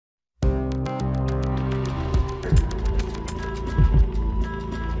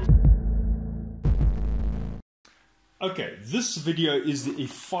Okay, this video is a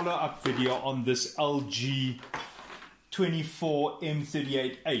follow-up video on this LG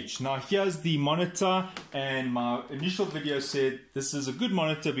 24M38H. Now here's the monitor, and my initial video said this is a good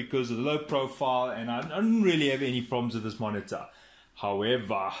monitor because of the low profile and I don't really have any problems with this monitor.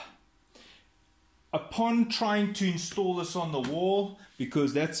 However, upon trying to install this on the wall,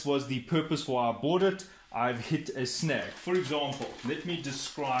 because that was the purpose why I bought it, I've hit a snag. For example, let me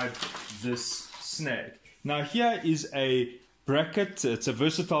describe this snag. Now here is a bracket. It's a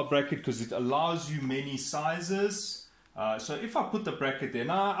versatile bracket because it allows you many sizes. So if I put the bracket there,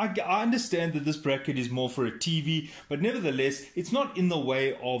 now I understand that this bracket is more for a TV, but nevertheless, it's not in the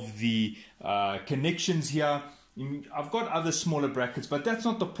way of the connections here. I've got other smaller brackets, but that's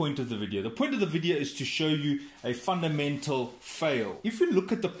not the point of the video. The point of the video is to show you a fundamental fail. If you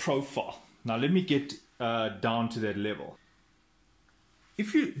look at the profile, now let me get down to that level.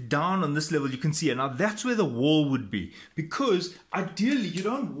 If you're down on this level, you can see it. Now that's where the wall would be, because ideally you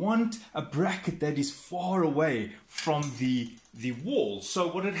don't want a bracket that is far away from the wall. So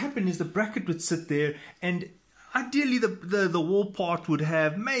what would happen is the bracket would sit there, and ideally the wall part would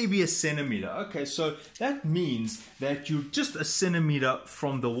have maybe a centimeter. Okay, so that means that you're just a centimeter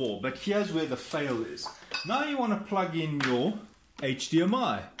from the wall. But here's where the fail is. Now you want to plug in your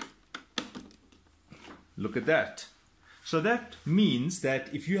HDMI. Look at that. So that means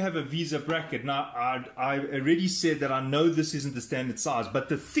that if you have a VESA bracket, now I already said that I know this isn't the standard size, but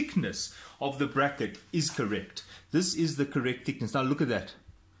the thickness of the bracket is correct. This is the correct thickness. Now look at that.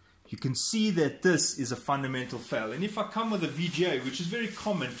 You can see that this is a fundamental fail. And if I come with a VGA, which is very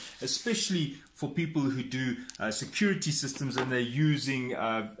common, especially for people who do security systems and they're using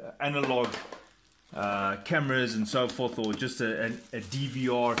analog cameras and so forth, or just a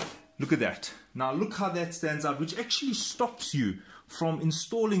DVR, look at that. Now look how that stands out, which actually stops you from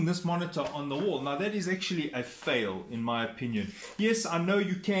installing this monitor on the wall. Now that is actually a fail in my opinion. Yes, I know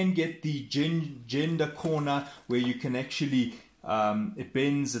you can get the gender corner where you can actually, it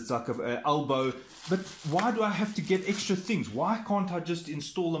bends, it's like an elbow, but why do I have to get extra things? Why can't I just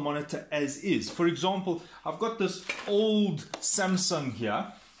install the monitor as is? For example, I've got this old Samsung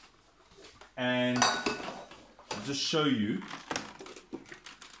here, and I'll just show you.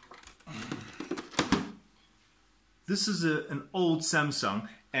 This is an old Samsung,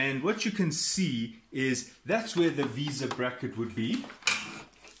 and what you can see is that's where the VESA bracket would be.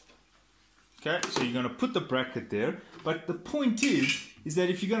 Okay, so you're going to put the bracket there, but the point is that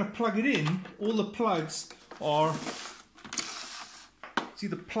if you're going to plug it in, all the plugs are, see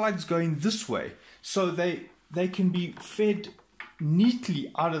the plugs going this way, so they can be fed neatly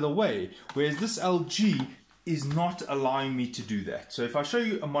out of the way, whereas this LG is not allowing me to do that. So if I show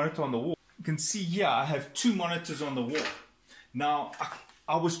you a monitor on the wall, you can see here I have two monitors on the wall. Now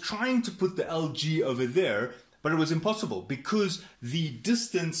I was trying to put the LG over there, but it was impossible because the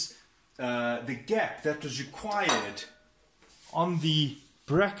distance, the gap that was required on the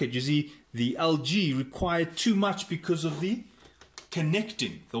bracket, you see the LG required too much because of the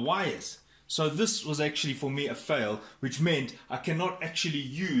connecting the wires. So this was actually for me a fail, which meant I cannot actually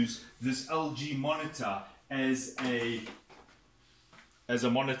use this LG monitor as a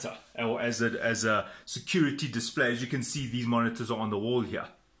monitor or as a security display. As you can see, these monitors are on the wall here.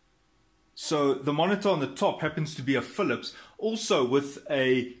 So the monitor on the top happens to be a Philips, also with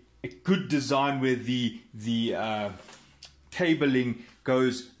a good design where the cabling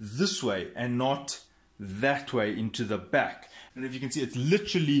goes this way and not that way into the back. And if you can see, it's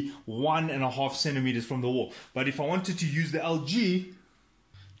literally 1.5 centimeters from the wall. But if I wanted to use the LG,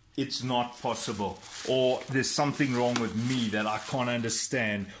 it's not possible, or there's something wrong with me that I can't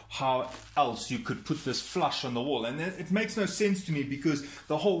understand how else you could put this flush on the wall. And it makes no sense to me, because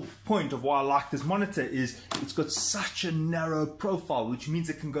the whole point of why I like this monitor is it's got such a narrow profile, which means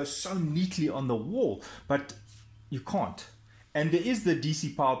it can go so neatly on the wall, but you can't. And there is the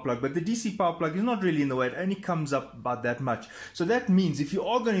DC power plug, but the DC power plug is not really in the way. It only comes up about that much. So that means if you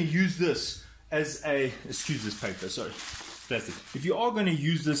are going to use this as a, excuse this paper, sorry. If you are going to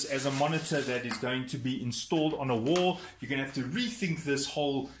use this as a monitor that is going to be installed on a wall, you're going to have to rethink this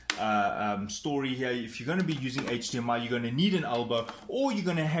whole story here. If you're going to be using HDMI, you're going to need an elbow, or you're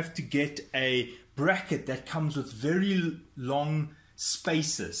going to have to get a bracket that comes with very long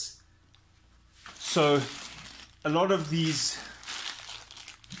spaces. So a lot of these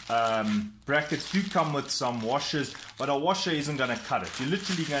brackets do come with some washers, but a washer isn't going to cut it. You're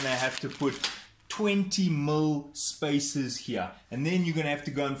literally going to have to put 20 mil spaces here, and then you're going to have to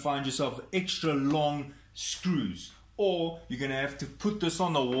go and find yourself extra long screws, or you're going to have to put this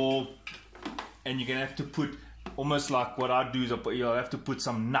on the wall, and you're going to have to put almost like what I do is you'll have to put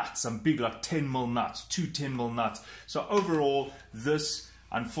some nuts, some big like 10mm nuts, 2 10mm nuts. So overall, this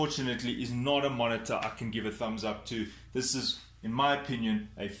unfortunately is not a monitor I can give a thumbs up to. This is, in my opinion,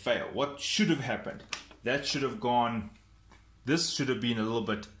 a fail. What should have happened? That should have gone, this should have been a little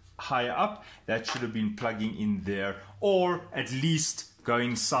bit higher up. That should have been plugging in there, or at least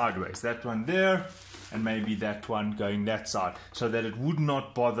going sideways. That one there, and maybe that one going that side, so that it would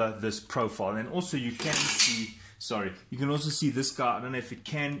not bother this profile. And also you can see, sorry, you can also see this guy. I don't know if it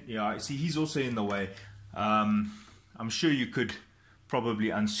can, yeah, see he's also in the way. I'm sure you could probably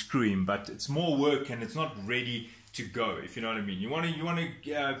unscrew him, but it's more work and it's not ready to go, if you know what I mean. You want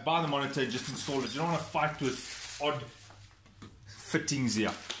to buy the monitor and just install it. You don't want to fight with odd fittings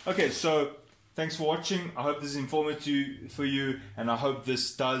here. Okay, so thanks for watching. I hope this is informative for you, and I hope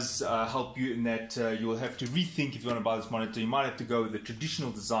this does help you in that you will have to rethink if you want to buy this monitor. You might have to go with the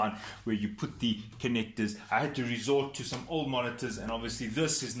traditional design where you put the connectors. I had to resort to some old monitors, and obviously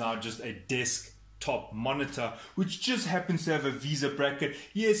this is now just a desktop monitor which just happens to have a VESA bracket.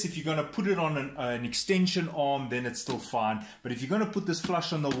 Yes, if you're going to put it on an extension arm, then it's still fine, but if you're going to put this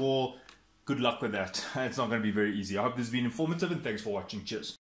flush on the wall, good luck with that. It's not going to be very easy. I hope this has been informative, and thanks for watching. Cheers.